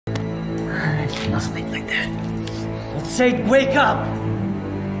Not sleep like that. Let's say, wake up!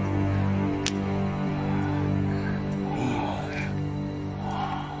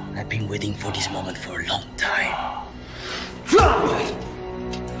 I've been waiting for this moment for a long time.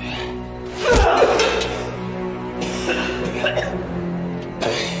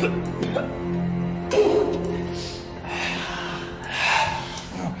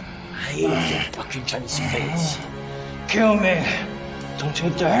 I hate your fucking Chinese face. Kill me. Don't you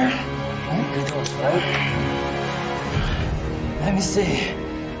dare. Good old right? Let me see.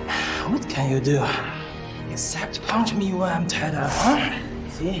 What can you do? Except punch me when I'm tied up, huh?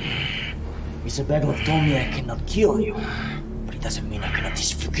 See? Mr. Baglov told me I cannot kill you. But it doesn't mean I cannot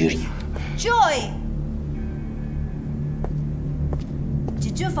disfigure you. Joy!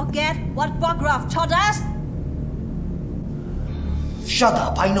 Did you forget what Baglov taught us? Shut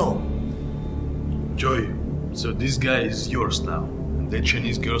up, I know. Joey, so this guy is yours now. And that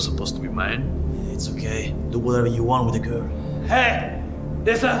Chinese girl's supposed to be mine? It's okay. Do whatever you want with the girl. Hey!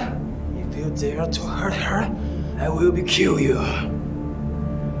 Listen! If you dare to hurt her, I will kill you.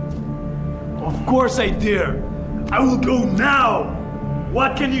 Of course I dare! I will go now!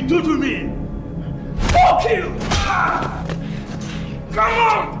 What can you do to me? Fuck you! Come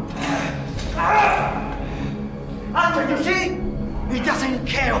on! Hunter, you see? He doesn't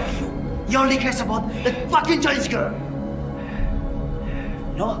care of you. He only cares about that fucking Chinese girl.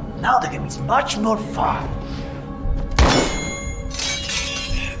 You know, now the game is much more fun.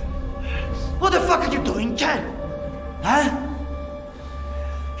 What the fuck are you doing, Ken? Huh?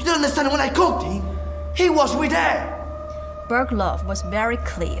 You don't understand when I called him? He was with her. Baglov was very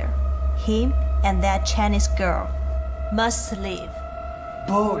clear. Him and that Chinese girl must leave.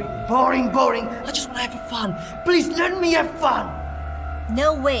 Boring, boring, boring. I just want to have fun. Please let me have fun.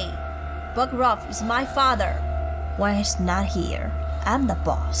 No way. Baglov is my father. When he's not here, I'm the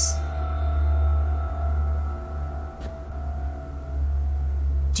boss.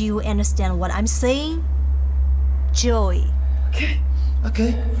 Do you understand what I'm saying? Joey.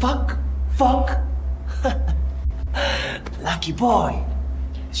 Okay. Fuck. Lucky boy.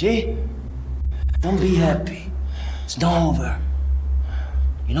 See? Don't be happy. It's not over.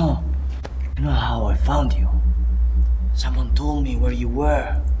 You know how I found you. Someone told me where you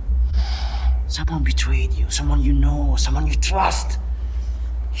were. Someone betrayed you. Someone you know. Someone you trust.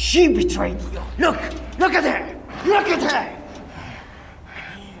 She betrayed you. Look at her. Look at her.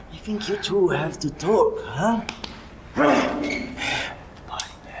 I think you two have to talk, huh? Bye.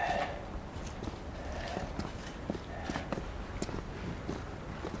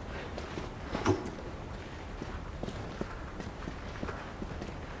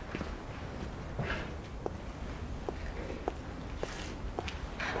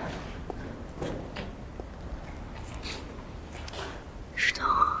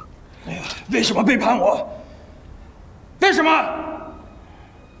 为什么背叛我？为什么？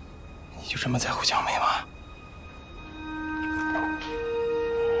你就这么在乎江梅吗？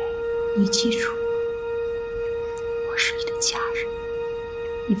你记住，我是你的家人，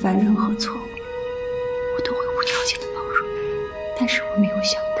你犯任何错误，我都会无条件的包容。但是我没有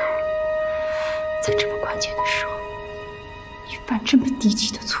想到，在这么关键的时候，你犯这么低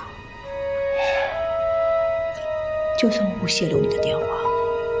级的错误。就算我不泄露你的电话，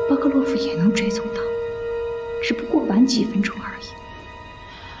巴格洛夫也能追踪到，只不过晚几分钟而已。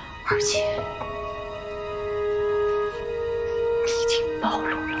而且，你已经暴露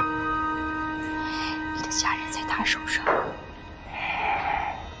了，你的家人在他手上，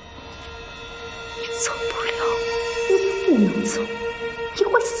你走不了，你不能走，你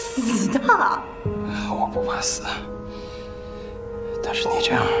会死的。我不怕死，但是你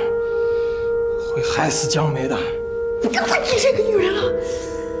这样会害死江梅的。你刚才骗这个女人了。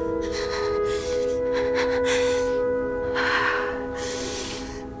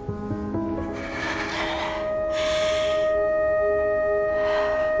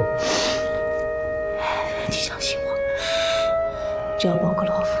你相信我，只要包格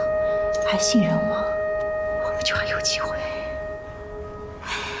洛夫还信任我，我们就还有机会。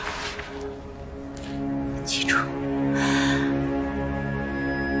记住，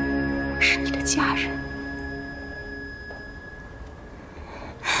我是你的家人。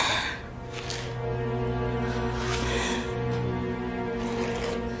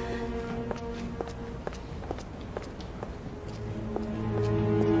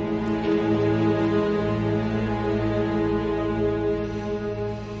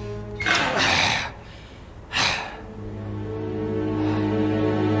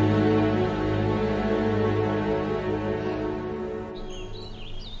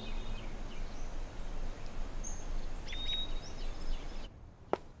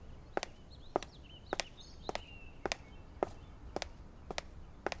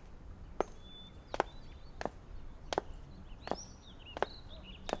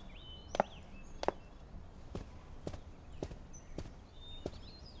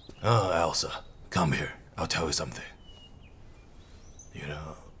Elsa, come here. I'll tell you something. You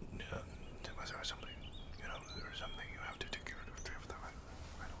know, there's something you have to take care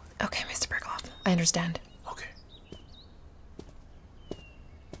of. Okay, Mr. Berghoff, I understand. Okay.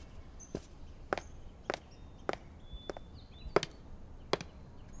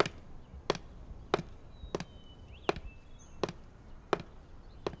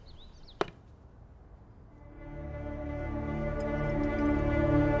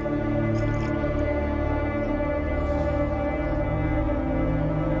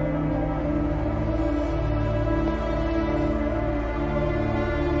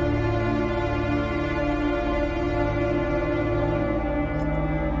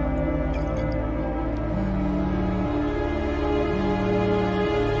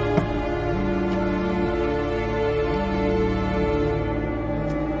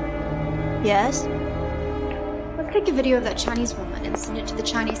 Yes? Let's take a video of that Chinese woman and send it to the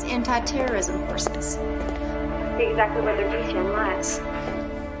Chinese anti-terrorism forces. See exactly where their Tian lies.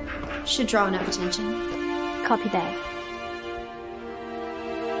 Should draw enough attention. Copy that.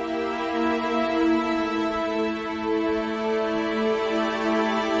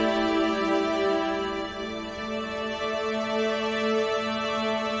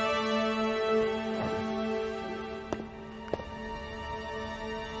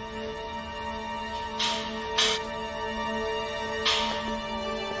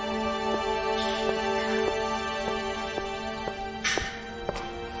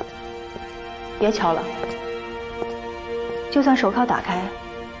别瞧了，就算手铐打开，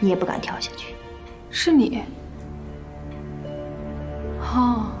你也不敢跳下去。是你？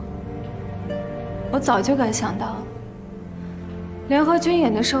哦，我早就该想到了。联合军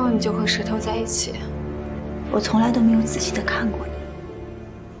演的时候，你就和石头在一起。我从来都没有仔细的看过你，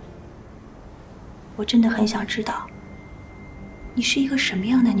我真的很想知道，你是一个什么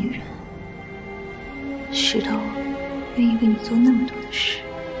样的女人。石头愿意为你做那么多的事。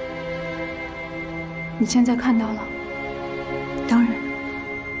 你现在看到了？当然，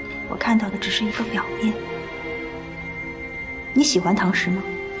我看到的只是一个表面。你喜欢唐诗吗？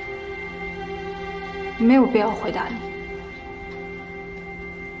没有必要回答你。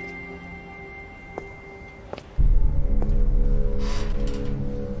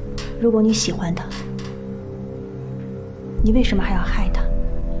如果你喜欢他，你为什么还要害他？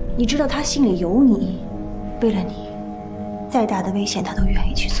你知道他心里有你，为了你，再大的危险他都愿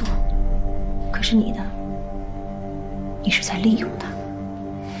意去做。 可是你呢？你是在利用他。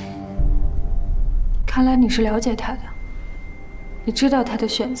看来你是了解他的，你知道他的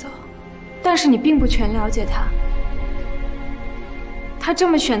选择，但是你并不全了解他。他这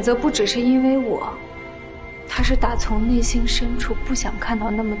么选择不只是因为我，他是打从内心深处不想看到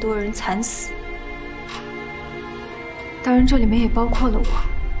那么多人惨死。当然，这里面也包括了我，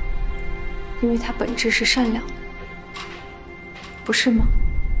因为他本质是善良的，不是吗？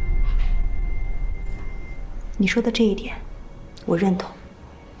 你说的这一点，我认同。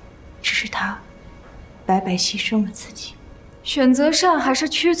只是他白白牺牲了自己。选择善还是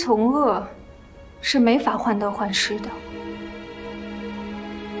屈从恶，是没法患得患失的。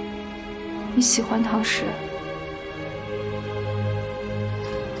你喜欢唐诗，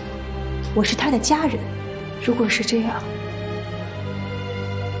我是他的家人。如果是这样，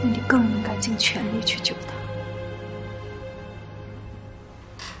那你更应该尽全力去救他。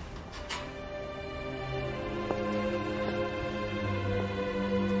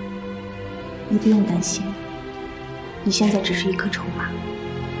 你不用担心，你现在只是一颗筹码，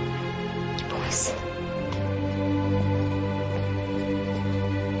你不会死的。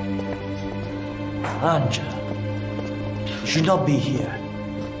Anja, you should not be here.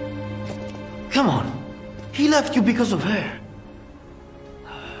 Come on, he left you because of her.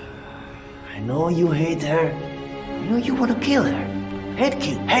 I know you hate her. I know you want to kill her. Head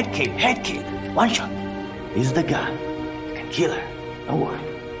kill, head kill, head kill. One shot. Here's the gun. You can kill her. Don't worry.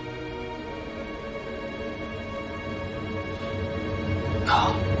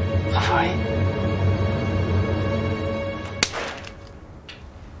 Go. Fight.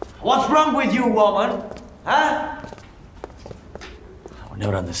 What's wrong with you, woman? Huh? I will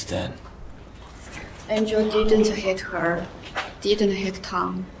never understand. Angel didn't hit her, didn't hit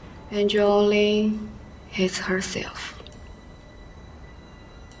Tom. Angel only hits herself.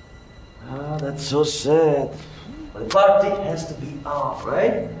 Ah, that's so sad. But the party has to be off,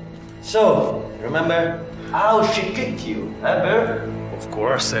 right? So, remember how she kicked you, huh, Bear? Of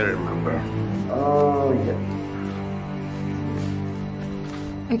course I remember. Oh, yeah.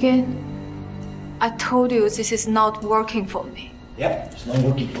 Again, I told you this is not working for me. Yep, it's not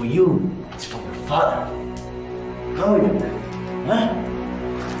working for you. It's for your father. How are you, huh?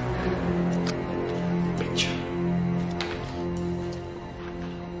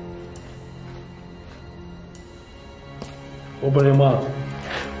 Opening mouth.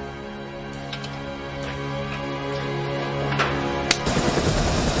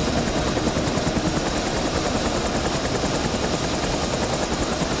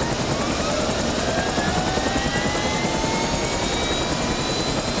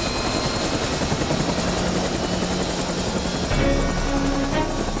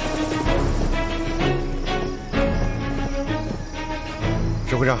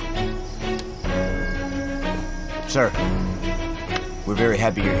 Sir, we're very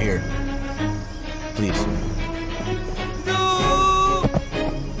happy you're here. Please. No!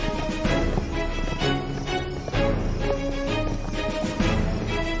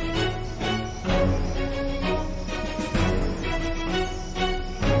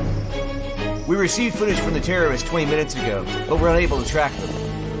 We received footage from the terrorists 20 minutes ago, but we're unable to track them.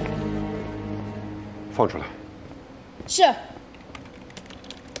 放出来。是。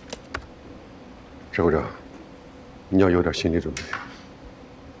指挥长。 你要有点心理准备。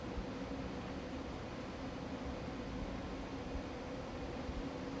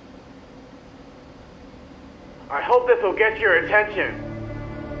I hope this will get your attention.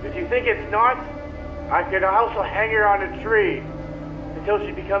 If you think it's not, I could also hang her on a tree until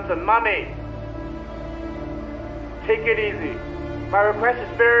she becomes a mummy. Take it easy. My request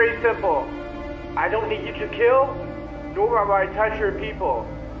is very simple. I don't need you to kill, nor will I touch your people.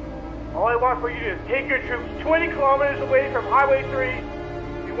 All I want for you to is take your troops 20 kilometers away from Highway 3.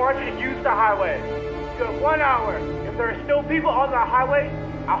 We want you to use the highway. You have 1 hour. If there are still people on the highway,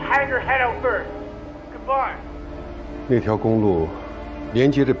 I'll hang your head out first. Goodbye. 那条公路连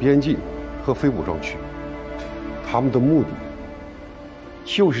接着边境和非武装区，他们的目的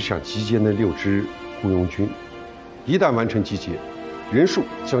就是想集结那6支雇佣军。一旦完成集结，人数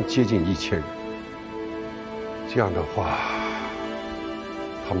将接近1000人。这样的话。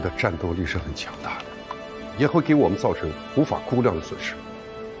 他们的战斗力是很强大的，也会给我们造成无法估量的损失。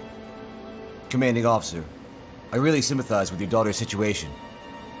Commanding officer, I really sympathize with your daughter's situation.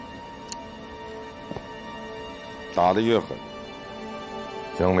 打得越狠，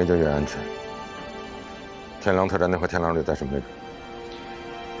姜维就越安全。天狼特战队和天狼队在什么位置？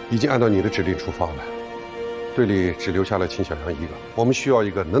已经按照你的指令出发了，队里只留下了秦小阳一个。我们需要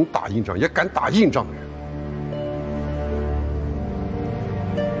一个能打硬仗也敢打硬仗的人。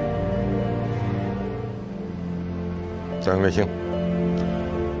 降卫星，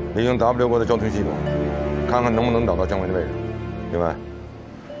利用 W 国的交通系统，看看能不能找到姜维的位置。另外，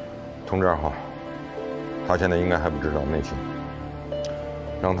通知2号，他现在应该还不知道内情，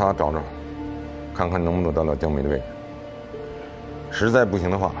让他找找，看看能不能找到姜维的位置。实在不行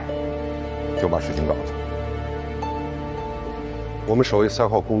的话，就把事情搞砸。我们守卫3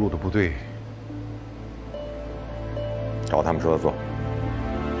号公路的部队，照他们说的做，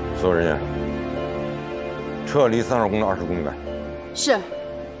所有人员。 撤离3号公路20公里外。是。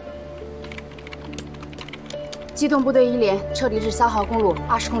机动部队1连撤离至3号公路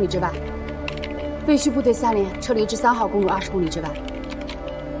20公里之外。卫戍部队3连撤离至3号公路20公里之外。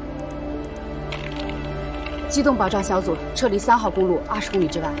机动保障小组撤离3号公路20公里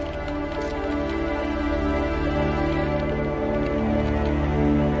之外。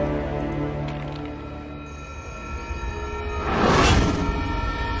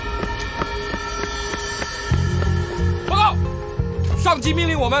 上级命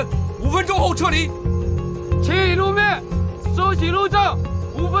令我们5分钟后撤离，清理路面，收起路障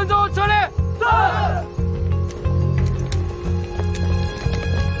，5分钟后撤离。是。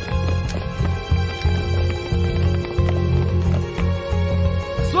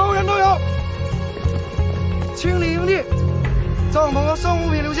所有人都有。清理营地，帐篷和生物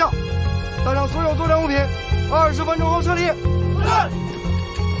品留下，带上所有作战物品，20分钟后撤离。是。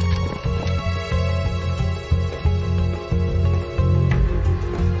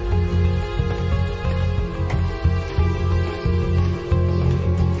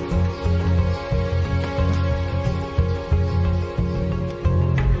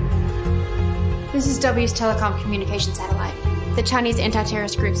 This is W's telecom communication satellite. The Chinese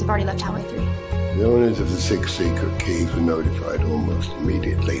anti-terrorist groups have already left Highway 3. The owners of the 6 secret keys were notified almost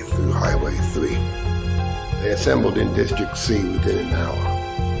immediately through Highway 3. They assembled in District C within an hour.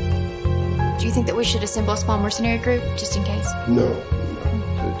 Do you think that we should assemble a small mercenary group, just in case? No.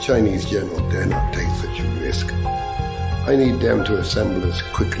 The Chinese general dare not take such a risk. I need them to assemble as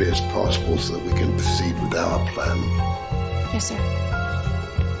quickly as possible so that we can proceed with our plan. Yes, sir.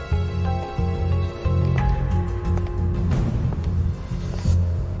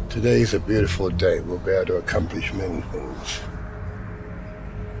 Today's a beautiful day. We'll be able to accomplish many things.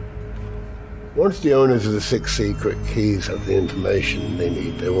 Once the owners of the 6 secret keys have the information they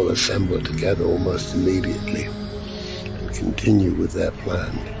need, they will assemble it together almost immediately and continue with that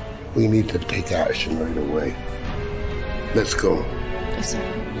plan, we need to take action right away. Let's go. Yes, sir.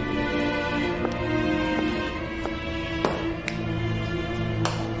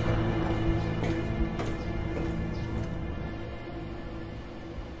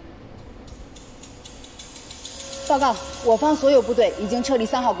 报告，我方所有部队已经撤离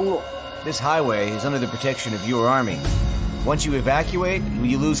3号公路。This highway is under the protection of your army. Once you evacuate,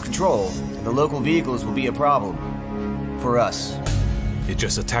 you lose control, and the local vehicles will be a problem. For us. It's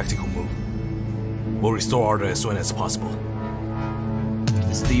just a tactical move. We'll restore order as soon as possible.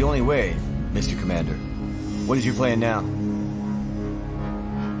 This is the only way, Mr. Commander. What is your plan now?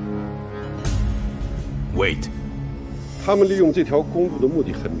 Wait. 他们利用这条公路的目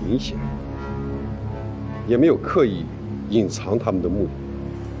的很明显，也没有刻意隐藏他们的目的。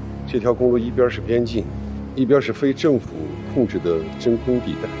这条公路一边是边境，一边是非政府控制的真空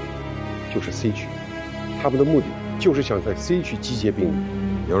地带，就是 C 区。他们的目的就是想在 C 区集结兵力。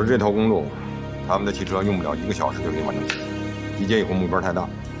有了这条公路，他们的汽车用不了1个小时就可以完成集结。集结以后目标太大，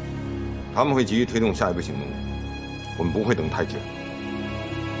他们会急于推动下一步行动。我们不会等太久。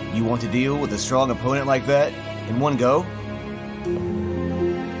You want to deal with a strong opponent like that in one go?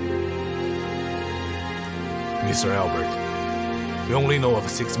 Mr. Albert, we only know of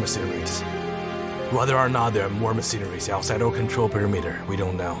 6 mercenaries. Whether or not there are more mercenaries outside our control perimeter, we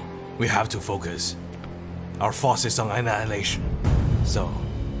don't know. We have to focus our forces on annihilation. So,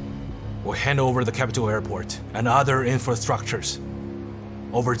 we'll hand over the capital airport and other infrastructures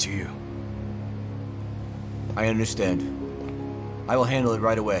over to you. I understand. I will handle it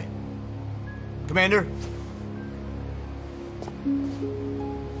right away. Commander?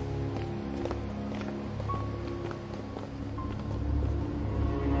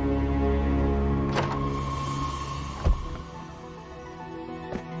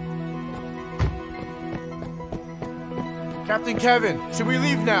 Captain Kevin, should we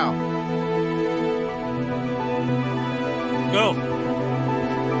leave now? Go! "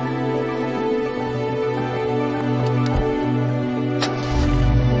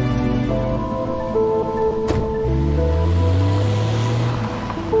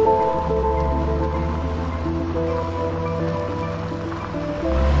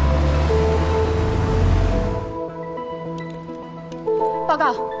报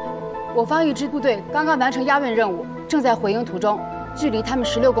告，我方一支部队刚刚完成押运任务，正在回营途中，距离他们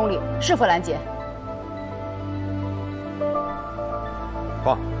16公里，是否拦截？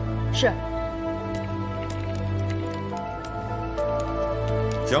报。是。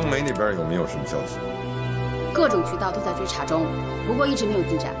江梅那边有没有什么消息？各种渠道都在追查中，不过一直没有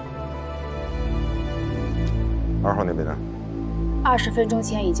进展。2号那边呢？20分钟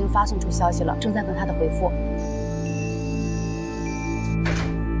前已经发送出消息了，正在等他的回复。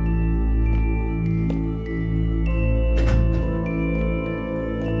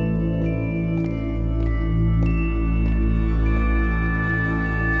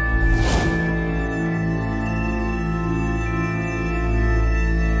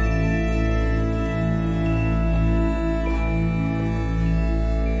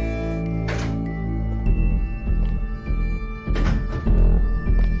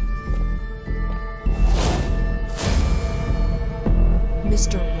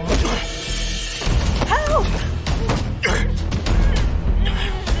Mr. Walker. Help!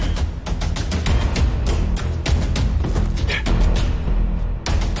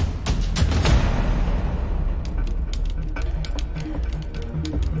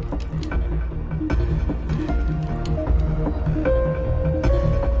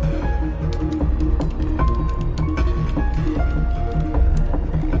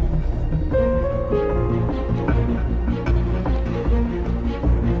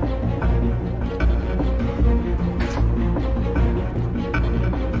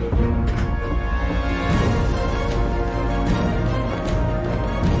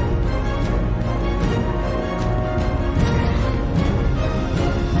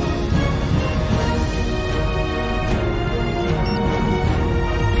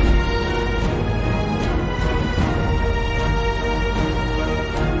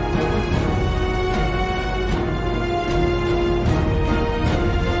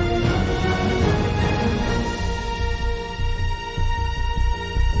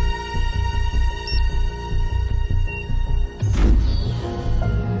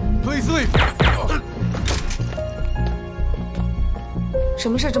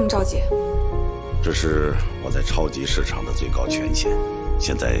 什么事这么着急？这是我在超级市场的最高权限，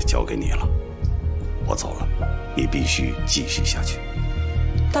现在交给你了。我走了，你必须继续下去。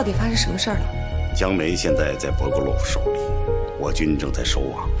到底发生什么事儿了？江梅现在在博格洛夫手里，我军正在守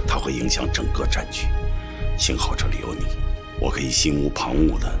网，它会影响整个战局。幸好这里有你，我可以心无旁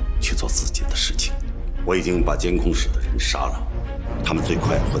骛地去做自己的事情。我已经把监控室的人杀了，他们最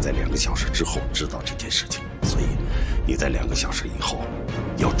快会在2个小时之后知道这件事情，所以你在2个小时以后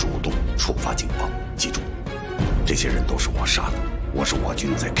要主动触发警报。记住，这些人都是我杀的，我是我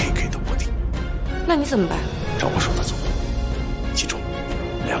军在 KK 的卧底。那你怎么办？照我说的做。记住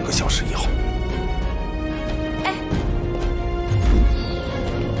，2个小时以后。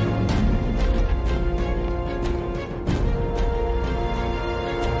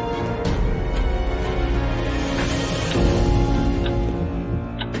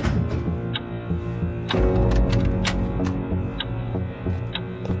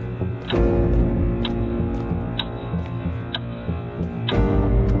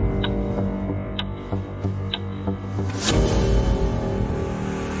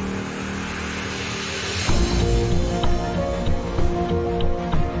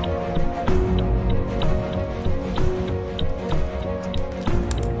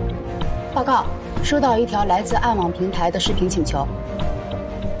报告，收到一条来自暗网平台的视频请求。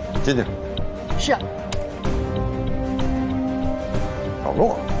进去。是。找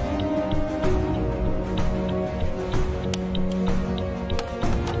我。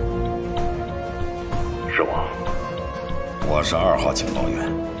是我，我是2号情报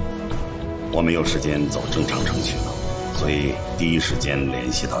员。我没有时间走正常程序了，所以第一时间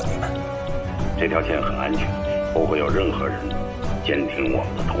联系到你们。这条线很安全，不会有任何人监听我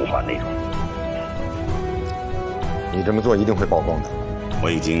们的通话内容。你这么做一定会曝光的。我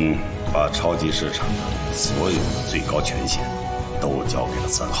已经把超级市场的所有的最高权限都交给了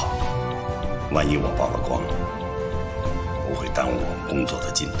3号。万一我曝了光，不会耽误我们工作的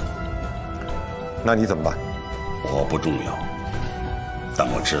进度。那你怎么办？我不重要，但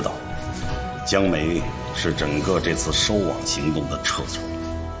我知道，江梅是整个这次收网行动的掣手。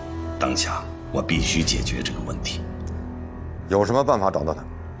当下我必须解决这个问题。有什么办法找到他？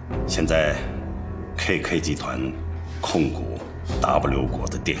现在 KK 集团控股 W 国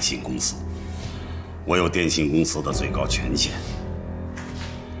的电信公司，我有电信公司的最高权限。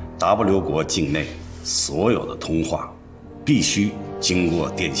W 国境内所有的通话必须经过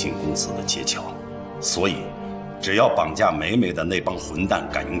电信公司的接桥，所以只要绑架梅梅的那帮混蛋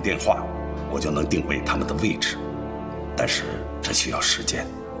敢用电话，我就能定位他们的位置。但是这需要时间，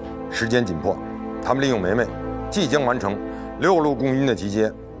时间紧迫。他们利用梅梅即将完成6路共军的集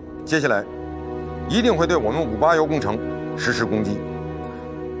结，接下来一定会对我们58油工程实施攻击。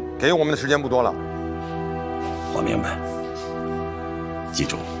给我们的时间不多了。我明白。记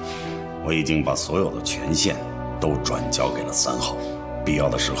住，我已经把所有的权限都转交给了3号，必要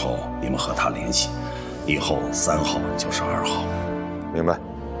的时候你们和他联系，以后3号就是2号。明白。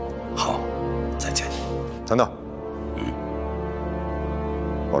好，再见。等等。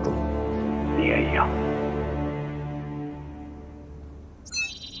保重。你也一样。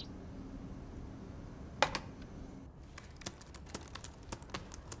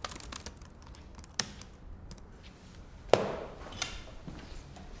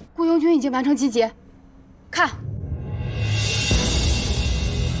雇佣军已经完成集结，看。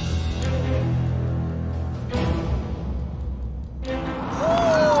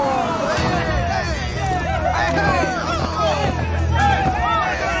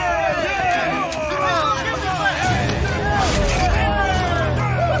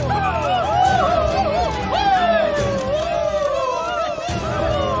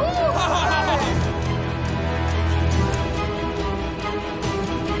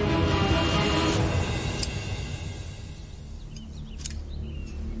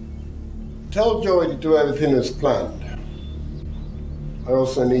Tell Joey to do everything as planned. I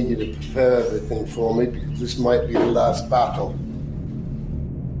also need you to prepare everything for me because this might be the last battle.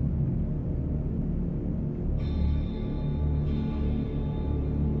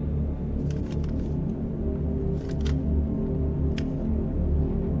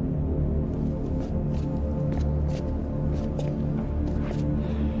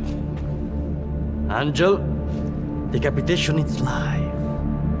 Angel, decapitation is live.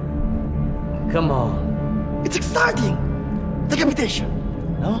 Come on. It's exciting! Decapitation!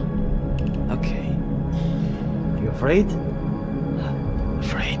 No? Okay. Are you afraid?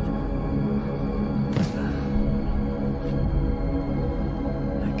 Afraid.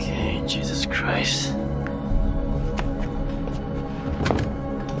 Okay, Jesus Christ.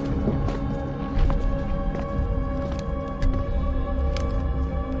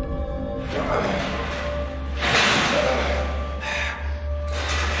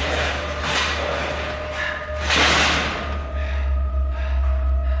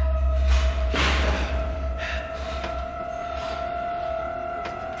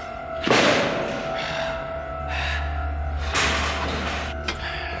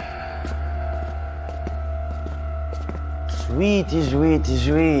 Sweetie, sweetie,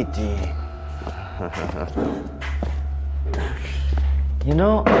 sweetie. You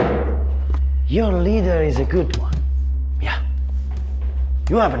know, your leader is a good one. Yeah.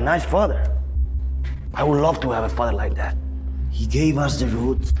 You have a nice father. I would love to have a father like that. He gave us the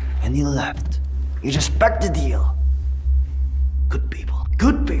roots and he left. He respect the deal. Good people,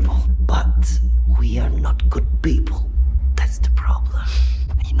 good people. But we are not good people. That's the problem.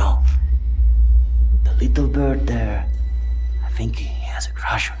 You know, the little bird there, I think he has a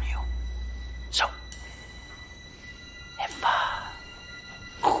crush on you. So,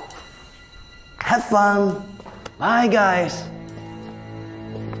 have fun. Bye, guys.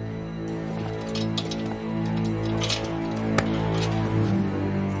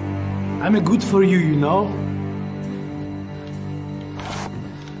 I'm good for you, you know?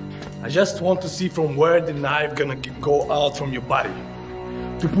 I just want to see from where the knife gonna go out from your body.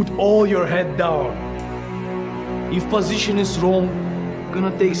 To put all your head down. If position is wrong,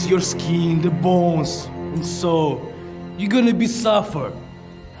 gonna take your skin, the bones, and so you're gonna be suffer.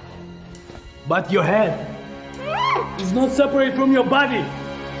 But your head is not separate from your body.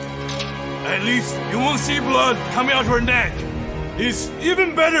 At least you won't see blood coming out your neck. It's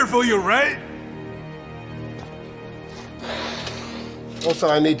even better for you, right? Also,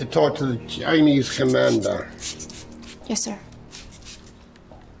 I need to talk to the Chinese commander. Yes, sir.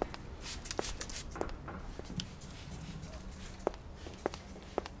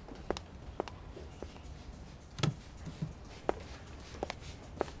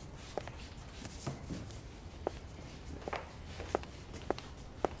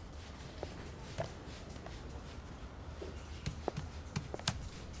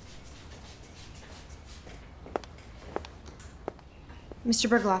 Mr.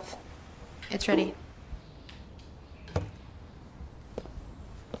 Bergloff, it's ready.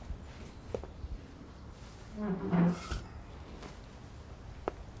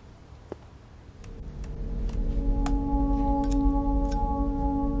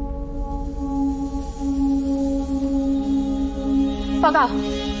报告，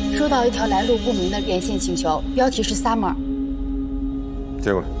收到一条来路不明的连线请求，标题是 Summer。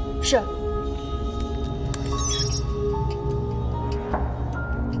接过来。是。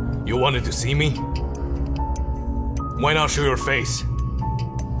 You wanted to see me? Why not show your face?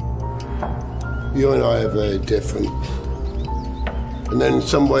 You and I are very different. And then in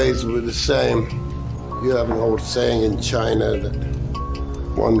some ways we're the same. You have an old saying in China that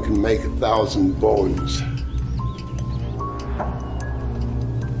one can make 1,000 bones.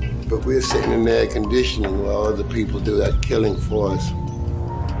 But we're sitting in air conditioning while other people do that killing for us.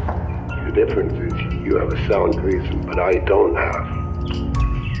 The difference is you have a sound reason, but I don't have.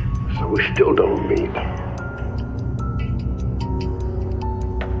 So we still don't meet.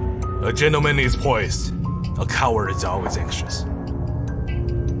 A gentleman is poised. A coward is always anxious.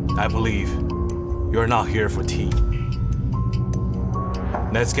 I believe you're not here for tea.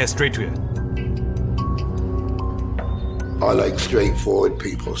 Let's get straight to it. I like straightforward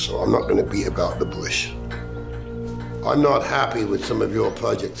people, so I'm not going to beat about the bush. I'm not happy with some of your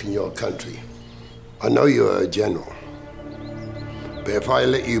projects in your country. I know you're a general. But if I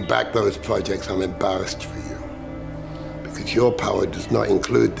let you back those projects, I'm embarrassed for you. Because your power does not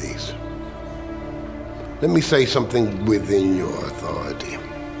include these. Let me say something within your authority.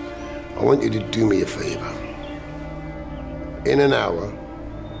 I want you to do me a favor. In an hour,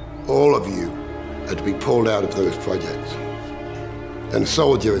 all of you are to be pulled out of those projects. And a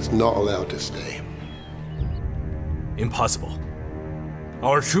soldier is not allowed to stay. Impossible.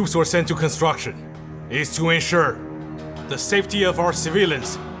 Our troops were sent to construction. It is to ensure the safety of our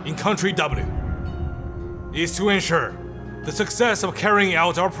civilians in Country W. It is to ensure the success of carrying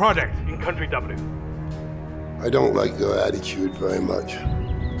out our project in Country W. I don't like your attitude very much.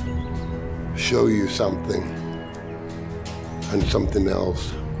 Show you something, and something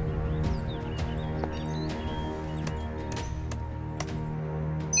else.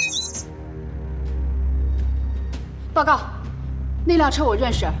 报告，那辆车我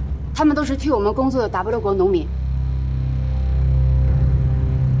认识，他们都是替我们工作的 W 国农民。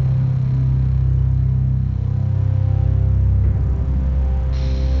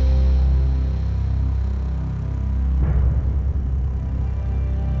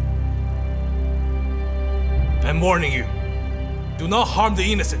 I'm warning you. Do not harm the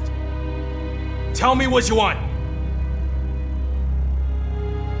innocent. Tell me what you want.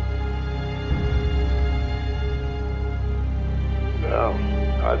 Well,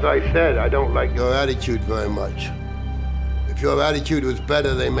 as I said, I don't like your attitude very much. If your attitude was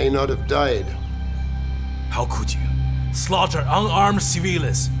better, they may not have died. How could you slaughter unarmed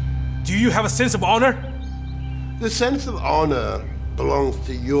civilians? Do you have a sense of honor? The sense of honor belongs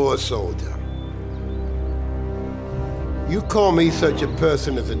to your soldier. You call me such a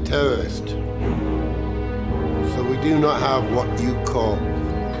person as a terrorist. So we do not have what you call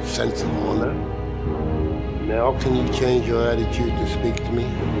sense of honor. Now can you change your attitude to speak to me?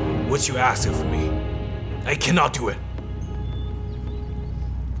 What you asking for me? I cannot do it.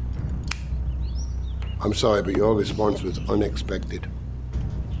 I'm sorry, but your response was unexpected.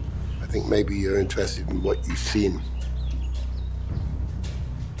 I think maybe you're interested in what you've seen.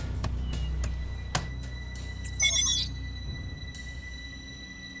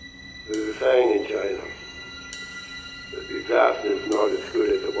 There's a saying in China that disaster is not as good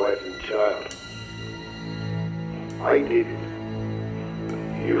as a wife and child. I did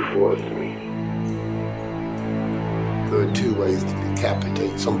it. You forced me. There are two ways to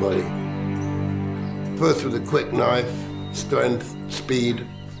decapitate somebody. First with a quick knife, strength, speed.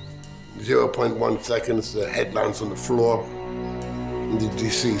 0.1 seconds, the head lands on the floor. And the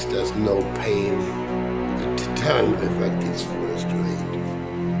deceased has no pain. The deterrent effect is first rate.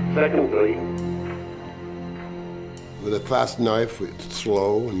 Secondly, with a fast knife, it's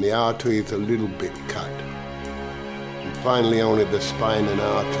slow, and the artery is a little bit cut. And finally, only the spine and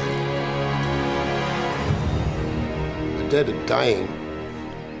artery. The dead are dying.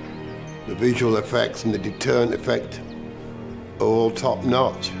 The visual effects and the deterrent effect are all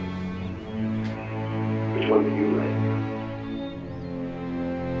top-notch. Which one do you like?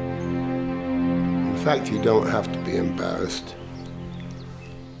 In fact, you don't have to be embarrassed.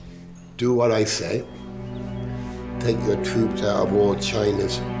 Do what I say. Take your troops out of all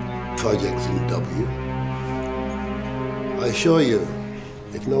China's projects in W. I assure you,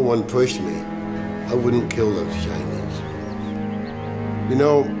 if no one pushed me, I wouldn't kill those Chinese. You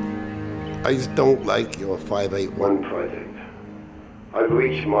know, I just don't like your 581 project. I've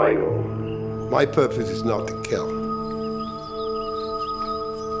reached my goal. My purpose is not to kill.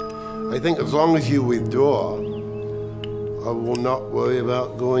 I think as long as you withdraw, I will not worry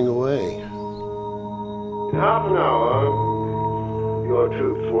about going away. In half an hour, your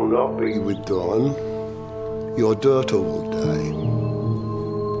troops will not be withdrawn. Your daughter will die.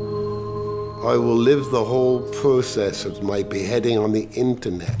 I will live the whole process of my beheading on the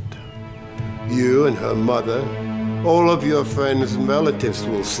internet. You and her mother, all of your friends and relatives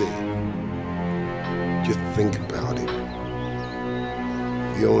will see. Just think about it.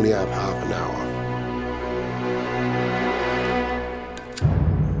 You only have half an hour.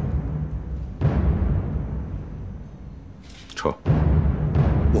 撤！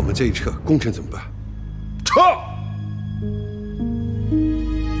我们这一撤，工程怎么办？撤！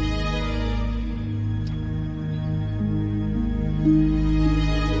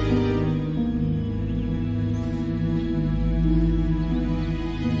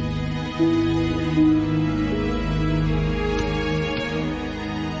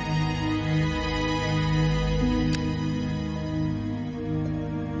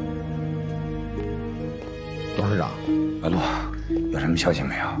 董事长，白鹿，有什么消息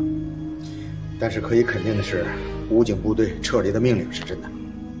没有？但是可以肯定的是，武警部队撤离的命令是真的。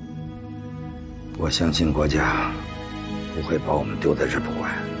我相信国家不会把我们丢在这不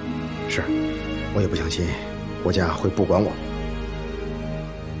管。是，我也不相信国家会不管我们。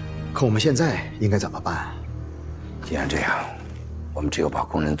可我们现在应该怎么办？既然这样，我们只有把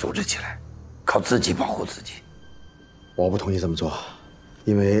工人组织起来，靠自己保护自己。我不同意这么做，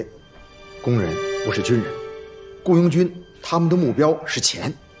因为工人不是军人。 雇佣军他们的目标是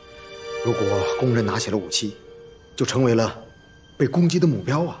钱，如果工人拿起了武器，就成为了被攻击的目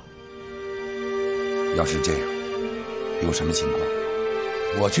标啊！要是这样，有什么情况，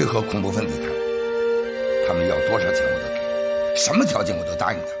我去和恐怖分子谈，他们要多少钱我都给，什么条件我都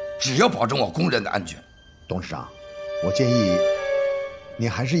答应他，只要保证我工人的安全。董事长，我建议您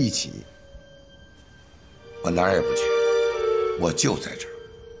还是一起。我哪儿也不去，我就在这儿。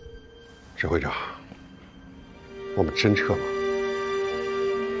指挥长。 我们真撤吗？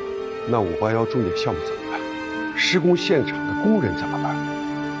那581重点项目怎么办？施工现场的工人怎么办？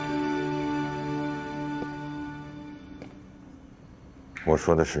我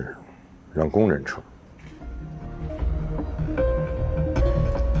说的是，让工人撤。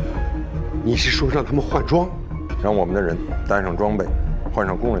你是说让他们换装？让我们的人带上装备，换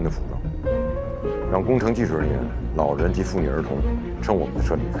上工人的服装，让工程技术人员、老人及妇女儿童乘我们的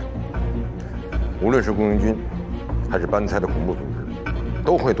车离开。无论是雇佣军。 还是班菜的恐怖组织，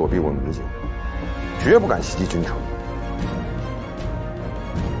都会躲避我们执行，绝不敢袭击军城。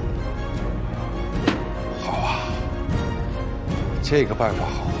好啊，这个办法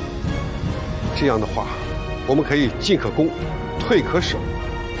好。这样的话，我们可以进可攻，退可守，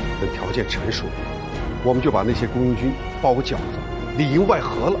等条件成熟，我们就把那些雇佣军包个饺子，里应外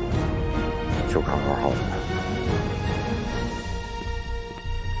合了。就看好好的。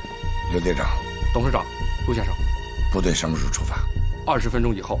刘队长，董事长，陆先生，部队什么时候出发？20分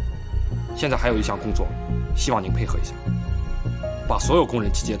钟以后。现在还有一项工作，希望您配合一下，把所有工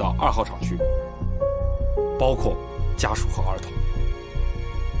人集结到2号厂区，包括家属和儿童。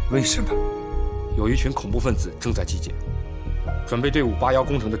为什么？有一群恐怖分子正在集结，准备对581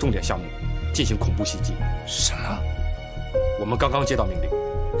工程的重点项目进行恐怖袭击。什么？我们刚刚接到命令，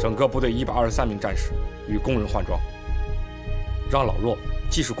整个部队123名战士与工人换装，让老弱、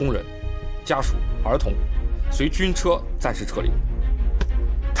技术工人、家属、儿童随军车暂时撤离。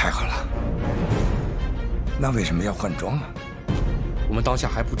太好了！那为什么要换装啊？我们当下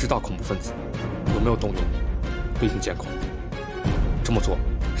还不知道恐怖分子有没有动用卫星监控，这么做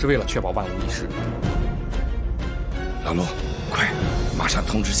是为了确保万无一失。老陆，快，马上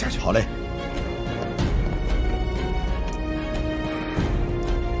通知下去。好嘞。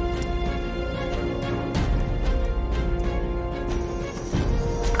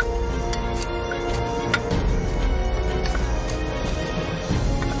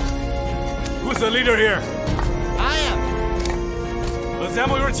Who's the leader here? I am.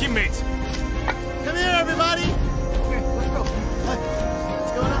 Assemble your teammates. Come here, everybody. Okay, let's go.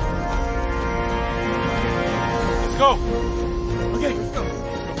 What's going on? Let's go. Okay, let's go.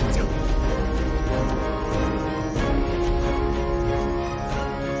 Let's go.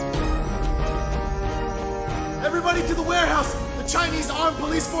 Everybody to the warehouse. The Chinese armed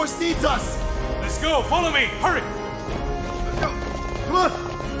police force needs us. Let's go. Follow me. Hurry. Let's go. Come on.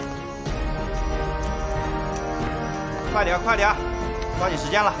 快点，快点，抓紧时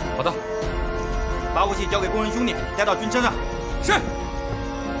间了。好的，把武器交给工人兄弟，带到军车上。是。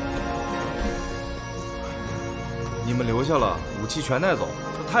你们留下了，武器全带走，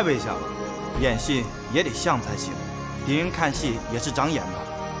这太危险了。演戏也得像才行，敌人看戏也是长眼的。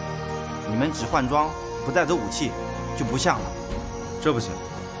你们只换装，不带走武器，就不像了。这不行，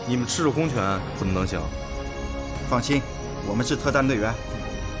你们赤手空拳怎么能行？放心，我们是特战队员，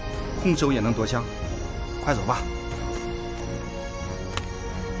空手也能夺枪。快走吧。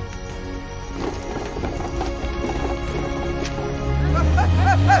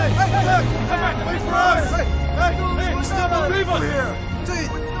Wait for us! Hey, we're still the people here!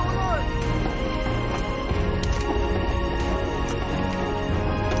 What's going on?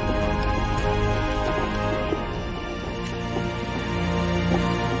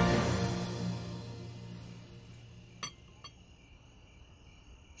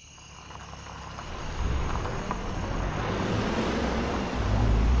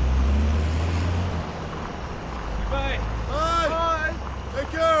 Goodbye. Bye! Bye!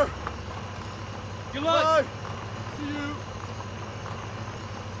 Take care! Good luck. Bye. See you.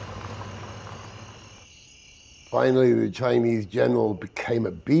 Finally, the Chinese general became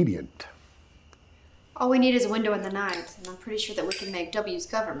obedient. All we need is a window in the night, and I'm pretty sure that we can make W's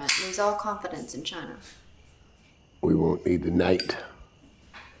government lose all confidence in China. We won't need the night.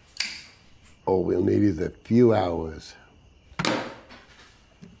 All we'll need is a few hours.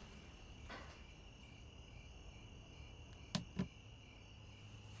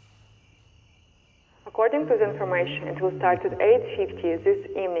 According to the information, it will start at 8:50 this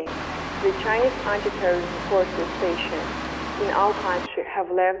evening. The Chinese anti-terrorism forces stationed in our country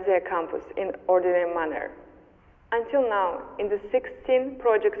have left their campus in orderly manner. Until now, in the 16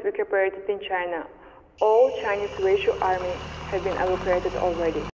 projects we cooperated in China, all Chinese racial army have been evacuated already.